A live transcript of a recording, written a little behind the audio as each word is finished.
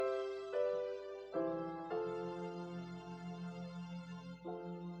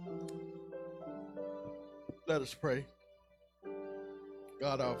Let us pray.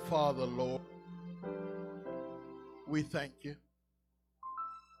 God our Father, Lord, we thank you.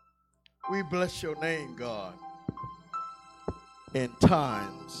 We bless your name, God, in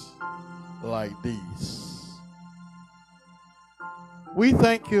times like these. We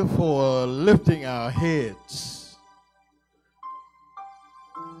thank you for lifting our heads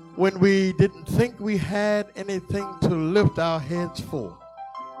when we didn't think we had anything to lift our heads for.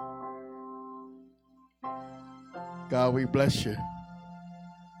 God, we bless you.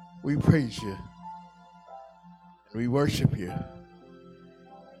 We praise you. And we worship you.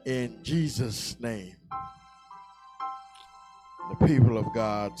 In Jesus' name. The people of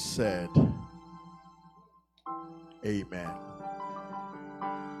God said, Amen.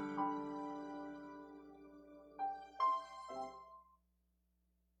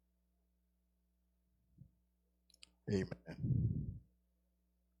 Amen.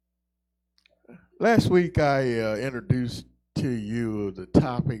 Last week I introduced to you the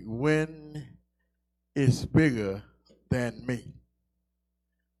topic, when it's bigger than me.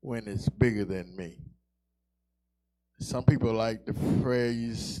 When it's bigger than me. Some people like the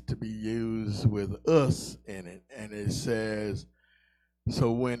phrase to be used with us in it, and it says,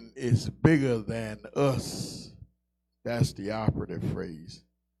 so when it's bigger than us, that's the operative phrase.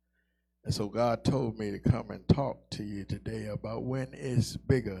 And so God told me to come and talk to you today about when it's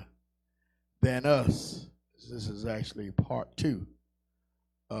bigger than us. This is actually part 2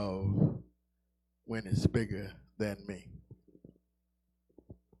 of when it's bigger than me.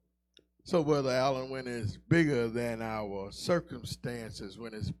 So, Brother Allen, when it's bigger than our circumstances,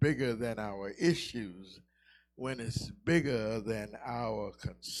 when it's bigger than our issues, when it's bigger than our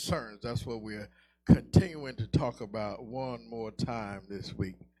concerns, that's what we're continuing to talk about one more time this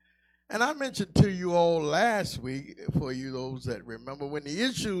week. And I mentioned to you all last week, for you those that remember, when the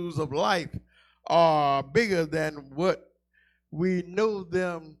issues of life are bigger than what we know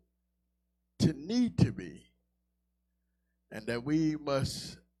them to need to be, and that we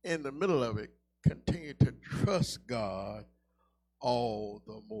must, in the middle of it, continue to trust God all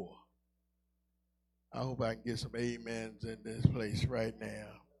the more. I hope I can get some amens in this place right now.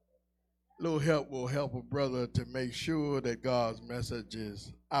 A little help will help a brother to make sure that God's message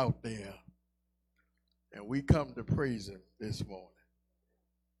is out there. And we come to praise him this morning.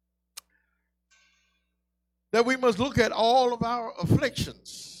 That we must look at all of our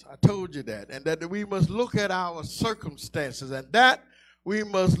afflictions. I told you that. And that we must look at our circumstances. And that we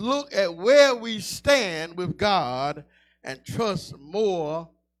must look at where we stand with God and trust more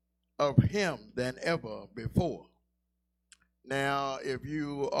of him than ever before. Now, if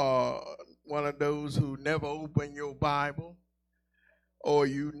you are one of those who never open your Bible, or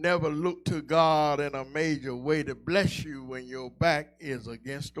you never look to God in a major way to bless you when your back is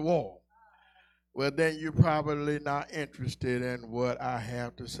against the wall, well, then you're probably not interested in what I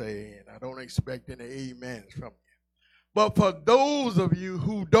have to say, and I don't expect any amens from you. But for those of you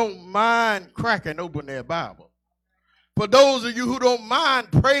who don't mind cracking open their Bible, for those of you who don't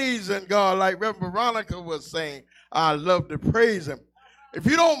mind praising God, like Reverend Veronica was saying, I love to praise him. If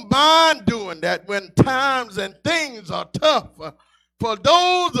you don't mind doing that when times and things are tough, for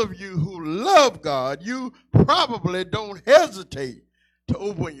those of you who love God, you probably don't hesitate to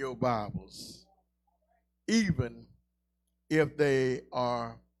open your Bibles, even if they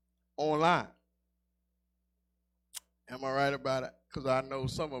are online. Am I right about it? Because I know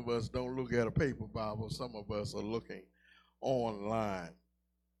some of us don't look at a paper Bible. Some of us are looking online.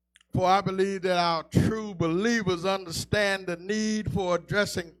 For I believe that our true believers understand the need for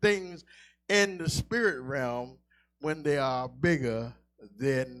addressing things in the spirit realm when they are bigger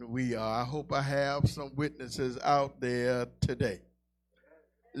than we are. I hope I have some witnesses out there today.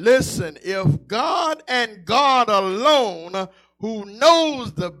 Listen, if God and God alone, who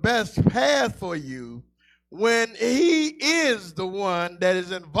knows the best path for you, when he is the one that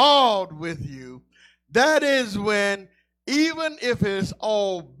is involved with you, that is when, even if it's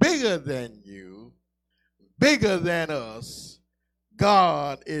all bigger than you, bigger than us,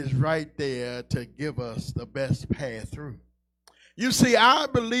 God is right there to give us the best path through. You see, I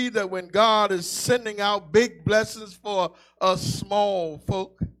believe that when God is sending out big blessings for us small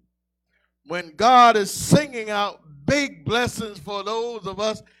folk, when God is singing out big blessings for those of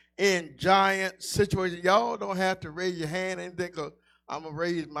us in giant situations, y'all don't have to raise your hand or anything, because I'm going to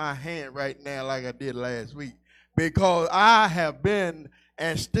raise my hand right now like I did last week, because I have been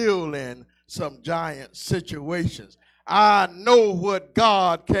and still in some giant situations. I know what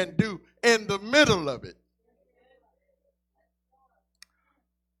God can do in the middle of it.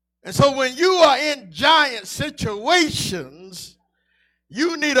 And so when you are in giant situations,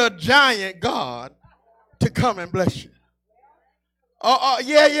 you need a giant God to come and bless you.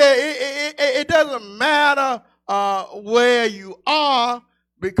 It doesn't matter where you are,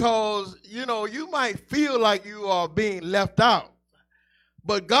 because, you might feel like you are being left out.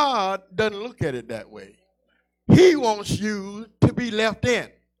 But God doesn't look at it that way. He wants you to be left in.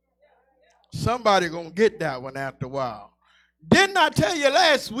 Somebody going to get that one after a while. Didn't I tell you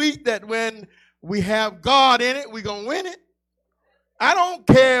last week that when we have God in it, we're going to win it? I don't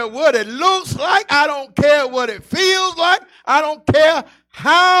care what it looks like. I don't care what it feels like. I don't care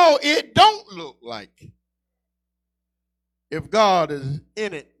how it don't look like. If God is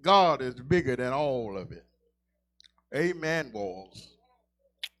in it, God is bigger than all of it. Amen, walls.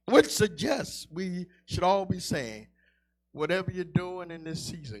 Which suggests we should all be saying, whatever you're doing in this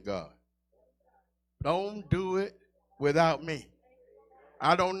season, God, don't do it without me.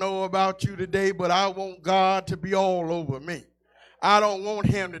 I don't know about you today, but I want God to be all over me. I don't want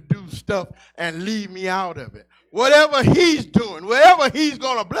him to do stuff and leave me out of it. Whatever he's doing, wherever he's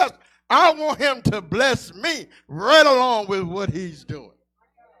going to bless, I want him to bless me right along with what he's doing.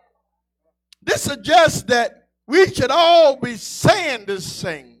 This suggests that we should all be saying this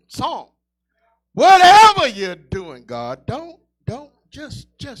same song. Whatever you're doing, God, don't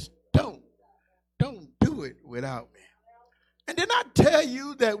do it without me. And did I tell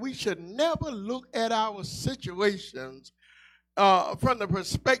you that we should never look at our situations from the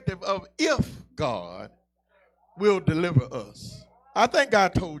perspective of if God will deliver us? I think I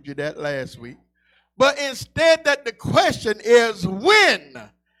told you that last week. But instead that the question is when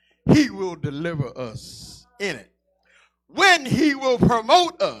he will deliver us in it. When he will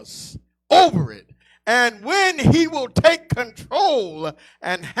promote us over it. And when he will take control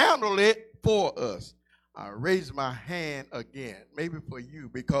and handle it for us. I raise my hand again, maybe for you,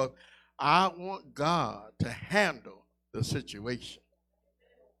 because I want God to handle the situation.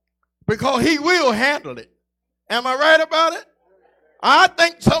 Because he will handle it. Am I right about it? I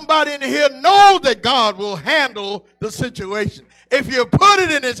think somebody in here knows that God will handle the situation. If you put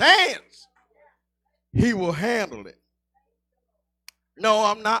it in his hands, he will handle it. No,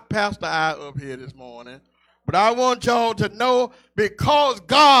 I'm not Pastor I up here this morning. But I want y'all to know, because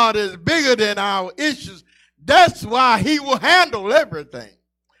God is bigger than our issues, that's why he will handle everything.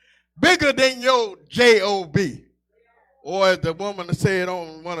 Bigger than your J-O-B. Or as the woman said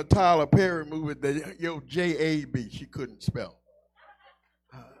on one of Tyler Perry movies, your J-A-B, she couldn't spell.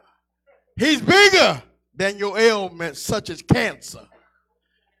 He's bigger than your ailments such as cancer.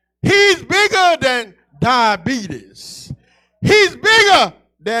 He's bigger than diabetes. He's bigger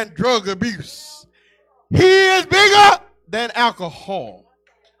than drug abuse. He is bigger than alcohol.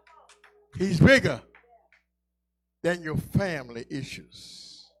 He's bigger than your family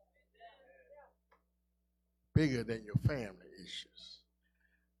issues. Bigger than your family issues.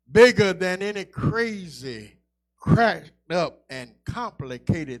 Bigger than any crazy, cracked up and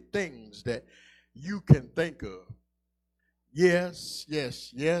complicated things that you can think of. Yes.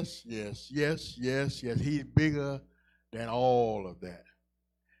 He's bigger than all of that.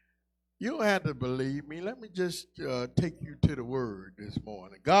 You don't have to believe me. Let me just take you to the word this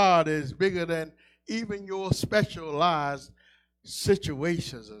morning. God is bigger than even your specialized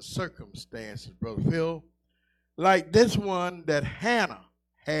situations and circumstances, Brother Phil. Like this one that Hannah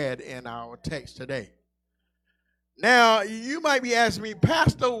had in our text today. Now, you might be asking me,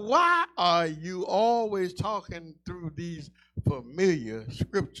 Pastor, why are you always talking through these familiar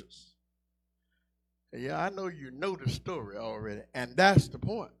scriptures? Yeah, I know you know the story already, and that's the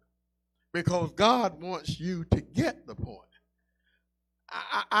point. Because God wants you to get the point.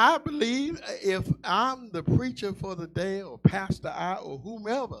 I believe if I'm the preacher for the day, or Pastor I, or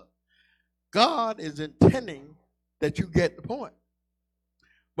whomever, God is intending that you get the point.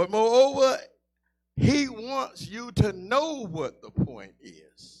 But moreover, he wants you to know what the point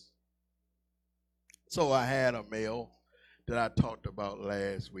is. So I had a male that I talked about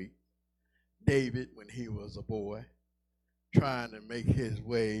last week, David, when he was a boy, trying to make his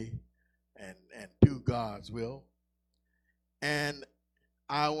way and do God's will. And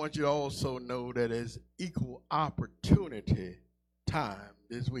I want you to also know that it's equal opportunity time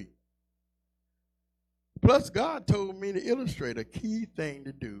this week. Plus, God told me to illustrate a key thing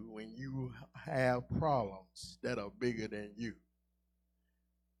to do when you have problems that are bigger than you.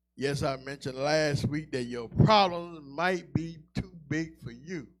 Yes, I mentioned last week that your problems might be too big for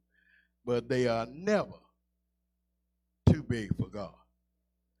you, but they are never too big for God.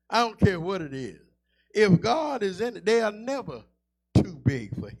 I don't care what it is. If God is in it, they are never too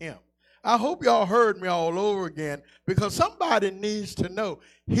big for him. I hope y'all heard me all over again, because somebody needs to know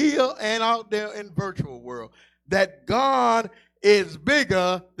here and out there in virtual world that God is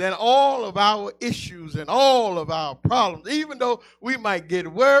bigger than all of our issues and all of our problems. Even though we might get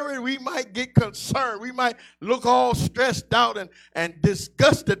worried, we might get concerned, we might look all stressed out and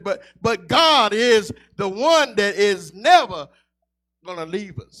disgusted, but God is the one that is never going to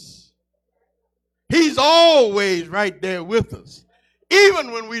leave us. He's always right there with us.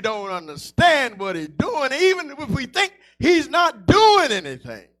 Even when we don't understand what he's doing, even if we think he's not doing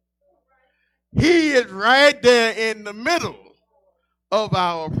anything, he is right there in the middle of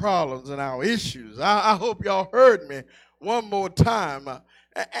our problems and our issues. I hope y'all heard me one more time.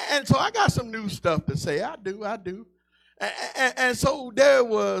 And so I got some new stuff to say. I do. And so there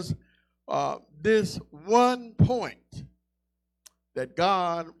was this one point that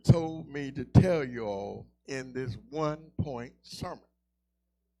God told me to tell you all in this 1 point sermon.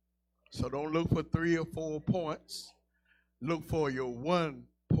 So don't look for 3 or 4 points. Look for your 1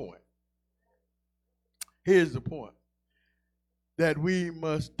 point. Here's the point. That we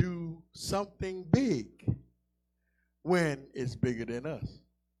must do something big when it's bigger than us.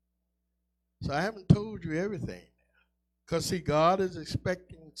 So I haven't told you everything. Because see, God is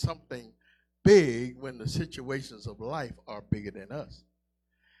expecting something big when the situations of life are bigger than us.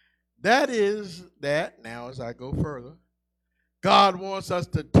 That is that, now as I go further, God wants us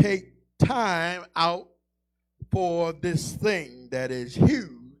to take time out for this thing that is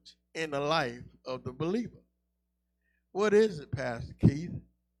huge in the life of the believer. What is it, Pastor Keith?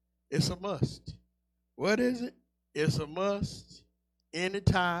 It's a must. What is it? It's a must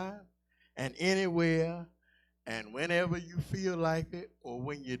anytime and anywhere and whenever you feel like it or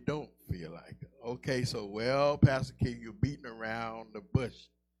when you don't feel like it. Okay, so, well, Pastor Keith, you're beating around the bush.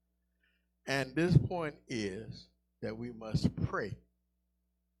 And this point is that we must pray,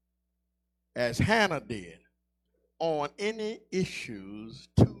 as Hannah did, on any issues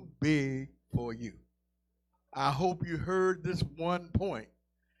too big for you. I hope you heard this 1 point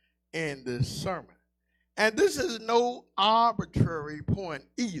in this sermon. And this is no arbitrary point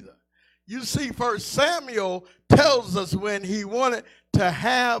either. You see, 1 Samuel tells us when he wanted to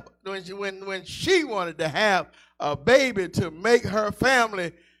have, when she wanted to have a baby to make her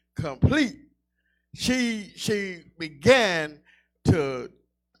family complete, she began to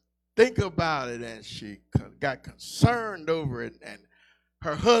think about it and she got concerned over it. And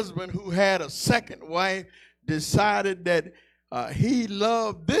her husband, who had a second wife, decided that he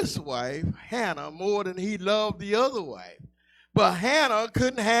loved this wife, Hannah, more than he loved the other wife. But Hannah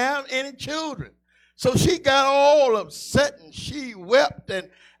couldn't have any children. So she got all upset and she wept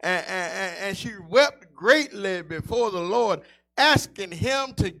and she wept greatly before the Lord, asking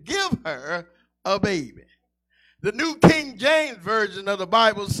him to give her a baby. The New King James Version of the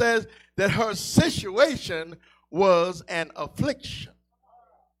Bible says that her situation was an affliction.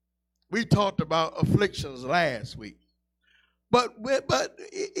 We talked about afflictions last week. But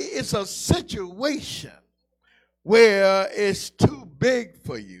it's a situation where it's too big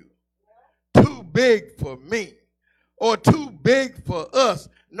for you, too big for me, or too big for us.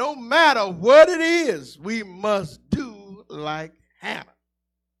 No matter what it is, we must do like Hannah.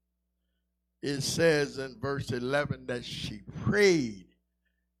 It says in verse 11 that she prayed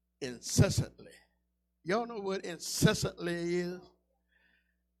incessantly. Y'all know what incessantly is?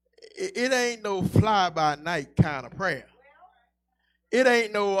 It ain't no fly-by-night kind of prayer. It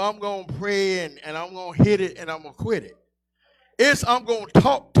ain't no I'm going to pray and I'm going to hit it and I'm going to quit it. It's I'm going to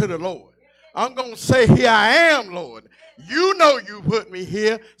talk to the Lord. I'm going to say, here I am, Lord. You know you put me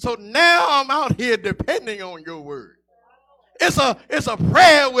here, so now I'm out here depending on your word. It's a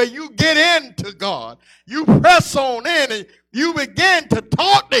prayer where you get into God. You press on in and you begin to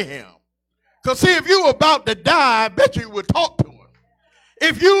talk to him. Because see, if you were about to die, I bet you would talk to him.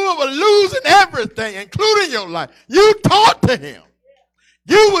 If you were losing everything, including your life, you talk to him.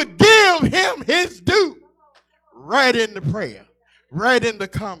 You would give him his due right in the prayer, right in the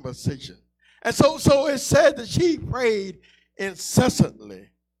conversation. And so it said that she prayed incessantly.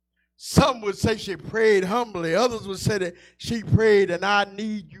 Some would say she prayed humbly. Others would say that she prayed and I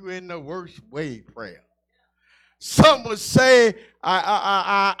need you in the worst way prayer. Some would say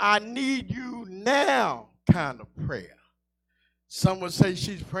I need you now kind of prayer. Some would say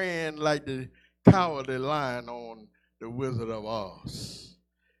she's praying like the cowardly lion on the Wizard of Oz.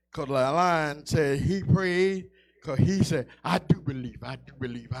 Because the lion said he prayed because he said, I do believe.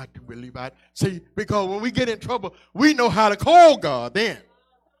 See, because when we get in trouble, we know how to call God then.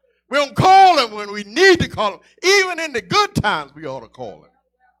 We don't call him when we need to call him. Even in the good times, we ought to call him.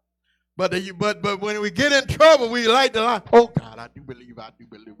 But when we get in trouble, we like the line, oh God, I do believe.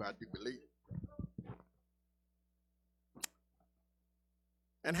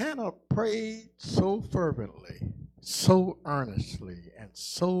 And Hannah prayed so fervently so earnestly and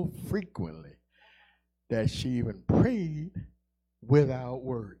so frequently that she even prayed without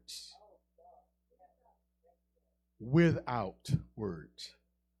words. Without words.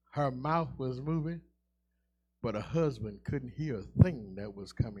 Her mouth was moving, but her husband couldn't hear a thing that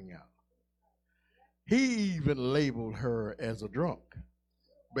was coming out. He even labeled her as a drunk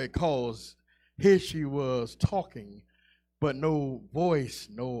because here she was talking, but no voice,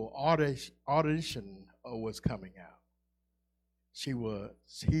 no audition was coming out.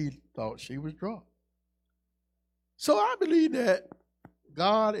 He thought she was drunk. So I believe that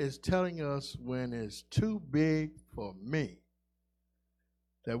God is telling us when it's too big for me,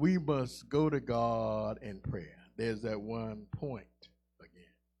 that we must go to God in prayer. There's that one point again.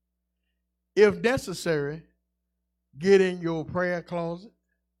 If necessary, get in your prayer closet.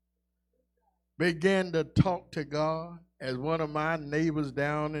 Begin to talk to God. As one of my neighbors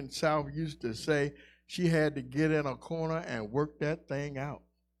down in South used to say, she had to get in a corner and work that thing out.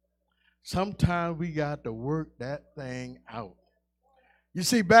 Sometimes we got to work that thing out. You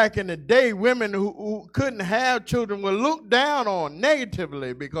see, back in the day, women who couldn't have children were looked down on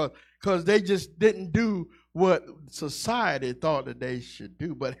negatively because they just didn't do what society thought that they should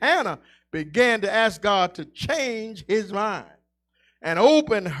do. But Hannah began to ask God to change his mind and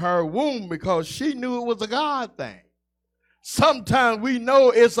open her womb because she knew it was a God thing. Sometimes we know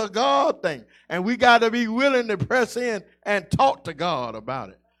it's a God thing, and we got to be willing to press in and talk to God about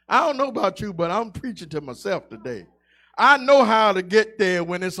it. I don't know about you, but I'm preaching to myself today. I know how to get there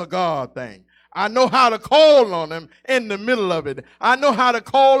when it's a God thing. I know how to call on him in the middle of it. I know how to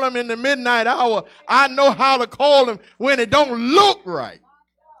call him in the midnight hour. I know how to call him when it don't look right.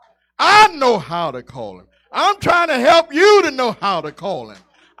 I know how to call him. I'm trying to help you to know how to call him.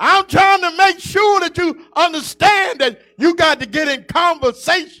 I'm trying to make sure that you understand that you got to get in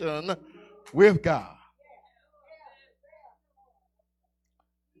conversation with God.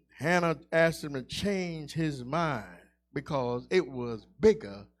 Hannah asked him to change his mind because it was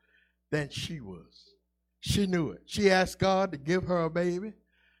bigger than she was. She knew it. She asked God to give her a baby.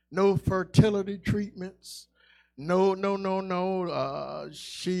 No fertility treatments. No.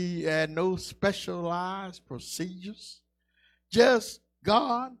 She had no specialized procedures. Just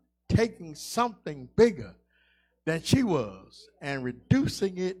God taking something bigger than she was and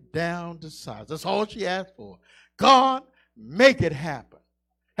reducing it down to size. That's all she asked for. God, make it happen.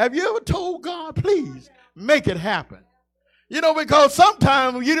 Have you ever told God, please, make it happen? You know, because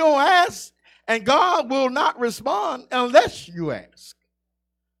sometimes you don't ask and God will not respond unless you ask.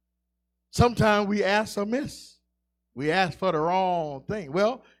 Sometimes we ask amiss. We ask for the wrong thing.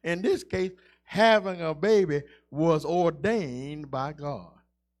 Well, in this case, having a baby was ordained by God.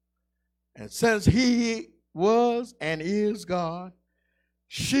 And since he was and is God,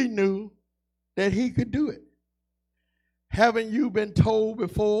 she knew that he could do it. Haven't you been told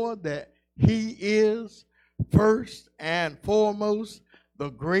before that he is first and foremost the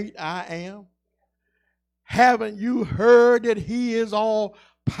great I am? Haven't you heard that he is all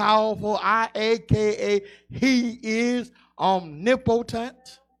powerful, aka he is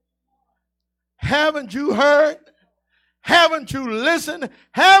omnipotent? Haven't you heard? Haven't you listened?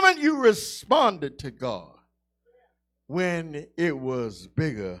 Haven't you responded to God when it was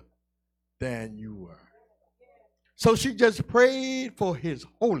bigger than you were? So she just prayed for his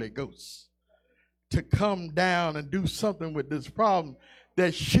Holy Ghost to come down and do something with this problem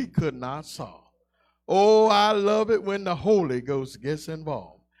that she could not solve. Oh, I love it when the Holy Ghost gets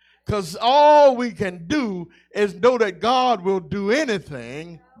involved. Because all we can do is know that God will do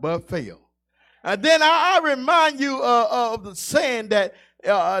anything but fail. And then I remind you of the saying that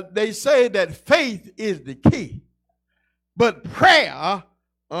they say that faith is the key, but prayer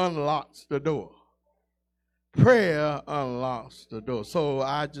unlocks the door. Prayer unlocks the door. So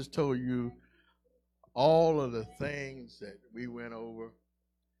I just told you all of the things that we went over.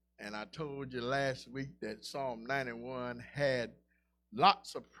 And I told you last week that Psalm 91 had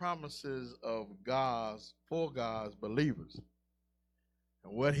lots of promises of for God's believers.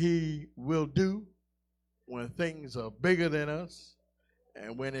 And what he will do when things are bigger than us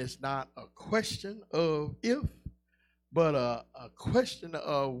and when it's not a question of if, but a question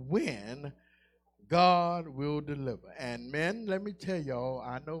of when God will deliver. And men, let me tell y'all,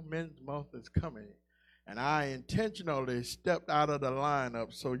 I know Men's Month is coming, and I intentionally stepped out of the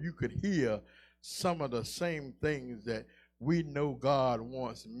lineup so you could hear some of the same things that we know God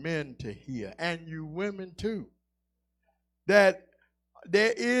wants men to hear, and you women too. That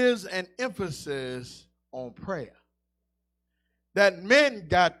there is an emphasis on prayer. That men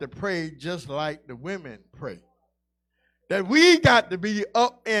got to pray just like the women pray. That we got to be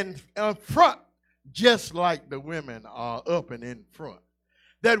up in front just like the women are up and in front.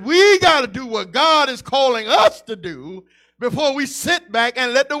 That we got to do what God is calling us to do before we sit back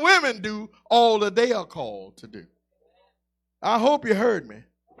and let the women do all that they are called to do. I hope you heard me.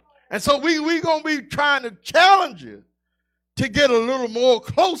 And so we're going to be trying to challenge you to get a little more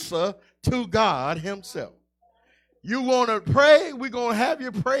closer to God himself. You want to pray, we're going to have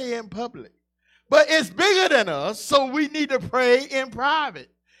you pray in public. But it's bigger than us, so we need to pray in private.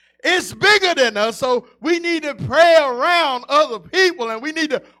 It's bigger than us, so we need to pray around other people, and we need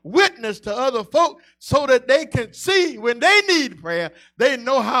to witness to other folk so that they can see when they need prayer, they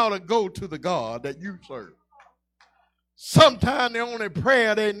know how to go to the God that you serve. Sometimes the only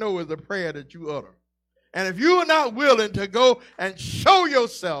prayer they know is the prayer that you utter. And if you are not willing to go and show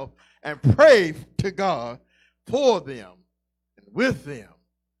yourself and pray to God for them and with them,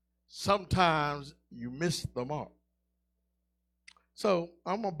 sometimes you miss the mark. So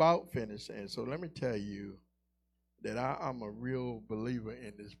I'm about finished, and so let me tell you that I'm a real believer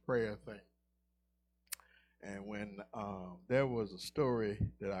in this prayer thing. And when there was a story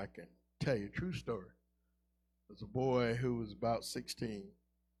that I can tell you, true story. There's a boy who was about 16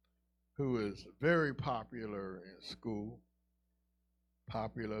 who was very popular in school.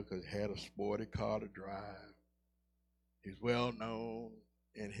 Popular because he had a sporty car to drive. He's well known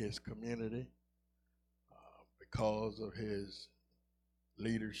in his community because of his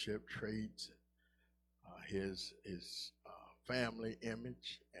leadership traits, his family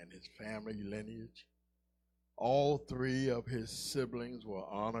image, and his family lineage. All three of his siblings were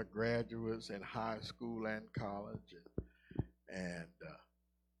honor graduates in high school and college, and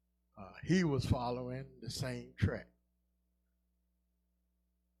he was following the same track.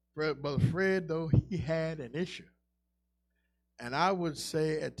 Brother Fred, though, he had an issue. And I would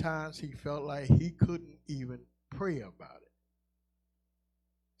say at times he felt like he couldn't even pray about it.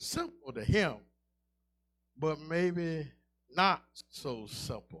 Simple to him, but maybe not so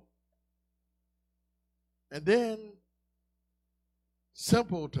simple. And then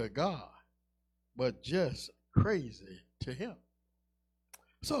simple to God, but just crazy to him.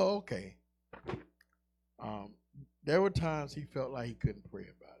 So, okay. There were times he felt like he couldn't pray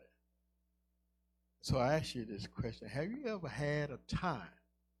about it. So I ask you this question. Have you ever had a time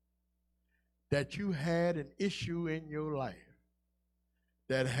that you had an issue in your life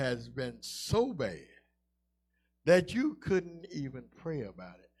that has been so bad that you couldn't even pray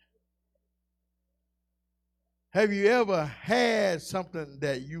about it? Have you ever had something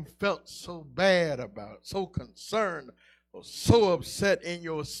that you felt so bad about, so concerned or so upset in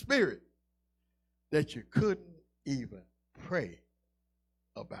your spirit that you couldn't even pray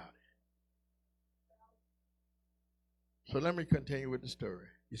about it? So let me continue with the story.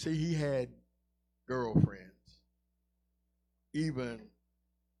 You see, he had girlfriends, even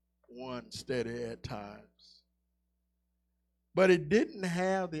one steady at times. But it didn't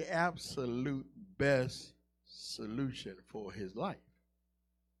have the absolute best solution for his life.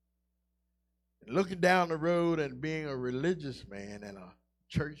 And looking down the road and being a religious man and a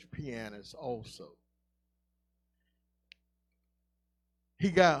church pianist also, he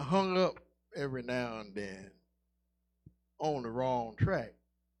got hung up every now and then on the wrong track,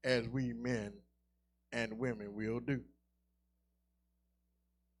 as we men and women will do.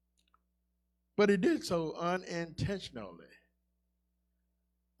 But he did so unintentionally.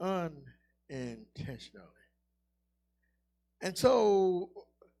 Unintentionally. And so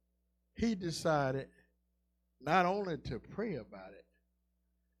he decided not only to pray about it,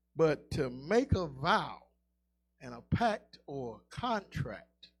 but to make a vow and a pact or a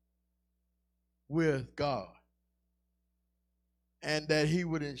contract with God. And that he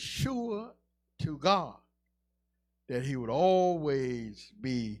would ensure to God that he would always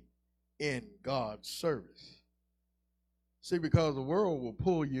be in God's service. See, because the world will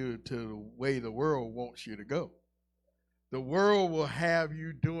pull you to the way the world wants you to go. The world will have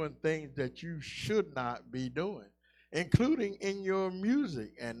you doing things that you should not be doing, including in your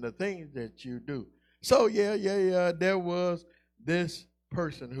music and the things that you do. So, there was this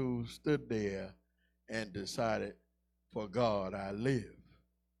person who stood there and decided, for God I live,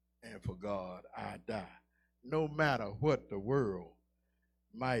 and for God I die, no matter what the world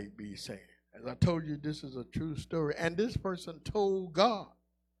might be saying. As I told you, this is a true story. And this person told God,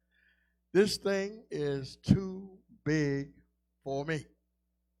 this thing is too big for me.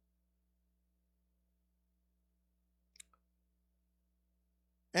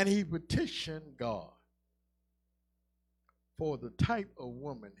 And he petitioned God for the type of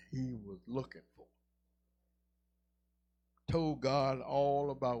woman he was looking for. Told God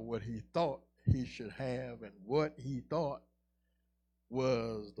all about what he thought he should have and what he thought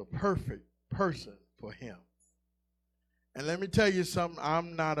was the perfect person for him. And let me tell you something,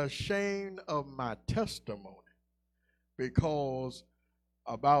 I'm not ashamed of my testimony, because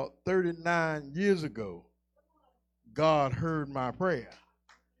about 39 years ago, God heard my prayer.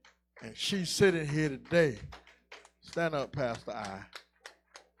 And she's sitting here today. Stand up, Pastor I.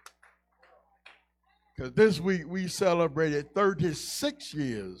 Because this week we celebrated 36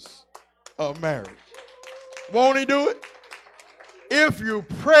 years of marriage. Won't he do it? If you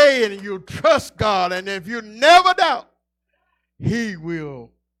pray and you trust God, and if you never doubt, he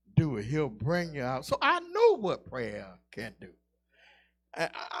will do it. He'll bring you out. So I know what prayer can do.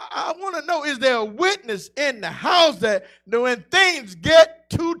 I want to know, is there a witness in the house that when things get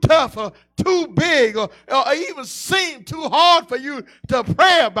too tough or too big or even seem too hard for you to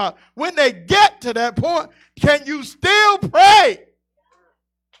pray about, when they get to that point, can you still pray?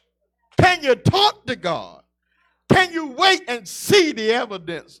 Can you talk to God? Can you wait and see the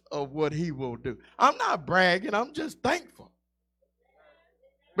evidence of what he will do? I'm not bragging. I'm just thankful.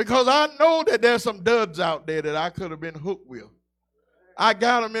 Because I know that there's some duds out there that I could have been hooked with. I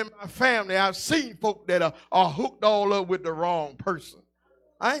got them in my family. I've seen folk that are hooked all up with the wrong person.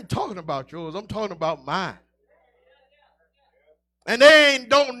 I ain't talking about yours. I'm talking about mine. And they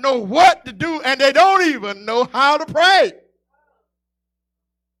don't know what to do, and they don't even know how to pray.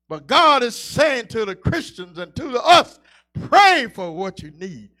 But God is saying to the Christians and to us, pray for what you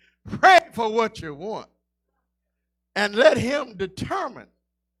need. Pray for what you want. And let him determine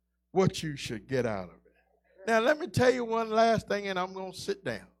what you should get out of it. Now, let me tell you one last thing, and I'm going to sit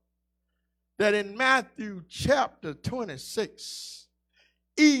down. That in Matthew chapter 26,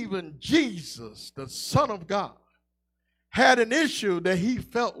 even Jesus, the Son of God, had an issue that he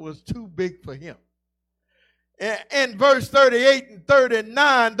felt was too big for him. In verse 38 and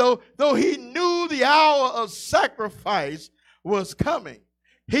 39, though he knew the hour of sacrifice was coming,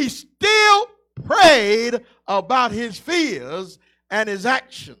 he still prayed about his fears and his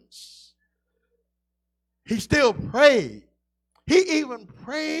actions. He still prayed. He even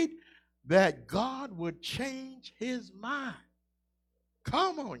prayed that God would change his mind.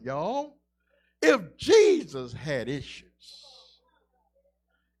 Come on, y'all. If Jesus had issues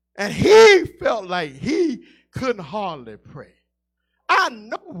and he felt like he couldn't hardly pray, I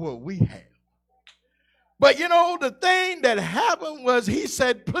know what we have. But you know, the thing that happened was he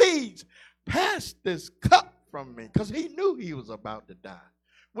said, please pass this cup from me, because he knew he was about to die.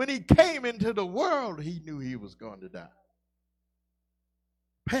 When he came into the world, he knew he was going to die.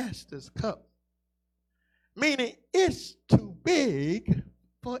 Pass this cup. Meaning, it's too big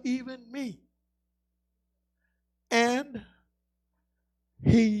for even me. And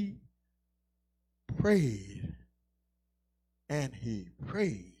he prayed. And he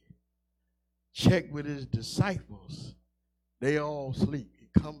prayed. Checked with his disciples. They all sleep. He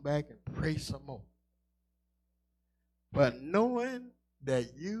come back and pray some more. But knowing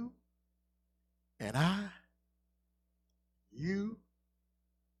that you and I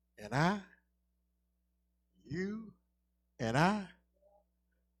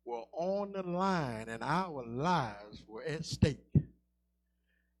were on the line and our lives were at stake,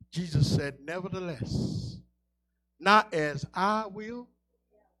 Jesus said, nevertheless, not as I will,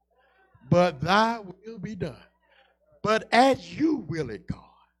 but thy will be done. But as you will it, God.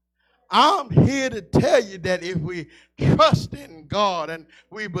 I'm here to tell you that if we trust in God and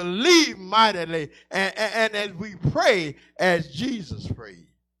we believe mightily and as we pray as Jesus prayed,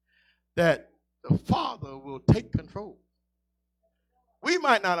 that the Father will take control. We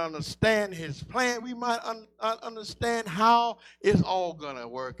might not understand his plan. We might understand how it's all going to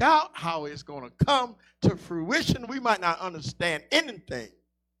work out, how it's going to come to fruition. We might not understand anything.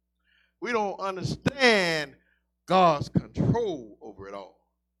 We don't understand God's control over it all.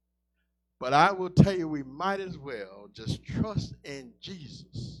 But I will tell you, we might as well just trust in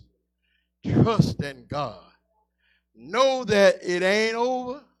Jesus. Trust in God. Know that it ain't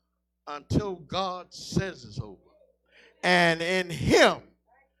over until God says it's over. And in him,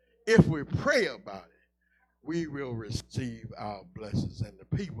 if we pray about it, we will receive our blessings. And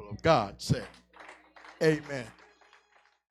the people of God say, amen.